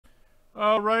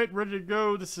All right, ready to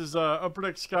go. This is Upper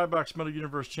Deck Skybox Metal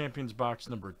Universe Champions box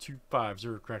number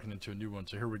 250, cracking into a new one.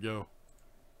 So here we go.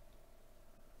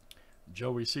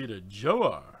 Joey C to Joe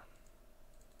R.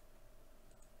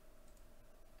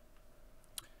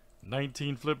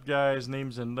 19 flip guys,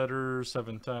 names and letters,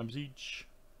 7 times each.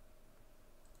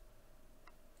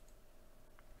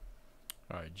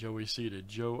 All right, Joey C to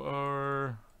Joe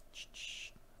R.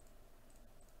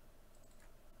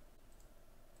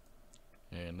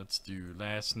 And let's do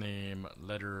last name,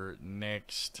 letter,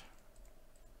 next.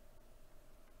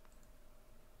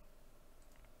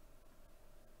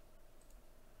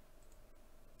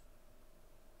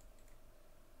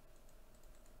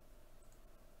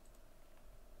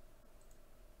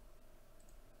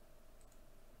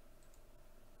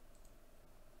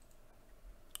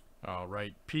 All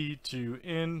right, P to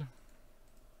N.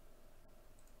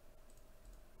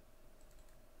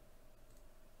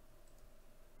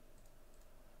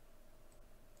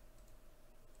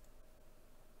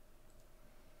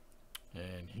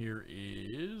 And here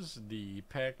is the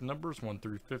pack numbers 1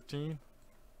 through 15.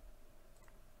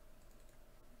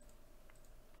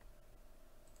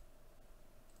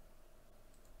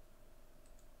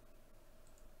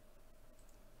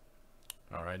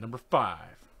 All right, number 5.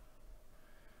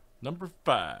 Number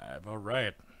 5, all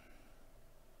right.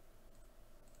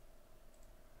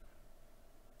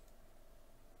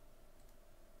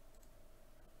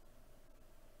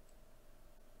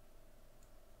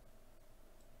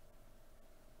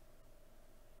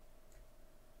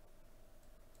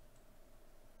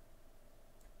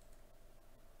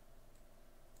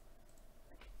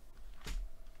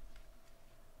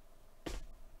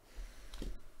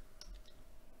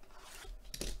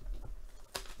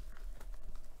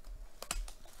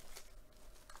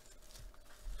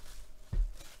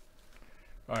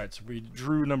 All right, so we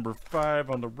drew number 5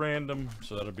 on the random,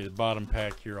 so that'll be the bottom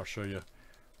pack here. I'll show you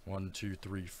 1, 2,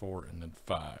 3, 4, and then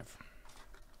 5.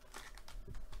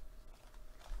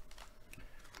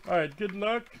 All right, good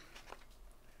luck.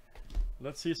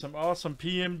 Let's see some awesome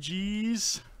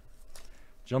PMGs,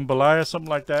 jambalaya, something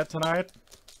like that tonight.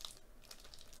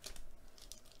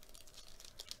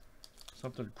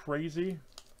 Something crazy.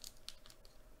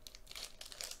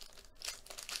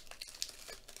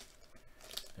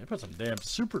 They put some damn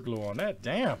super glue on that.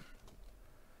 Damn.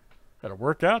 Got to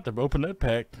work out to open that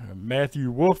pack. Matthew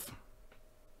Wolf.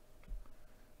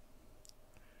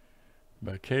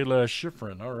 By Kayla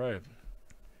Schifrin. All right.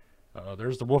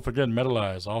 There's the Wolf again.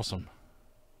 Metalized. Awesome.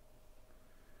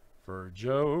 For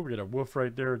Joe, we got a Wolf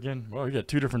right there again. Well, you got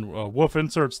 2 different Wolf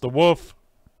inserts. The Wolf.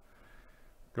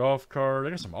 Golf card.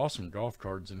 I got some awesome golf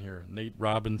cards in here. Nate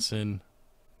Robinson.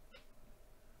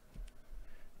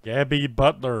 Gabby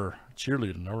Butler,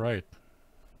 cheerleading, all right.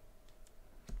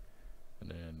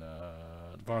 And then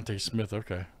Devontae Smith,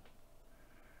 okay.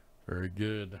 Very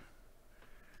good.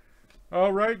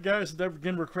 All right, guys,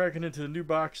 again, we're cracking into the new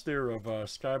box there of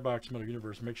Skybox Metal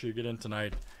Universe. Make sure you get in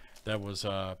tonight. That was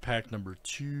pack number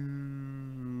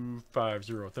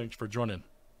 250. Thanks for joining.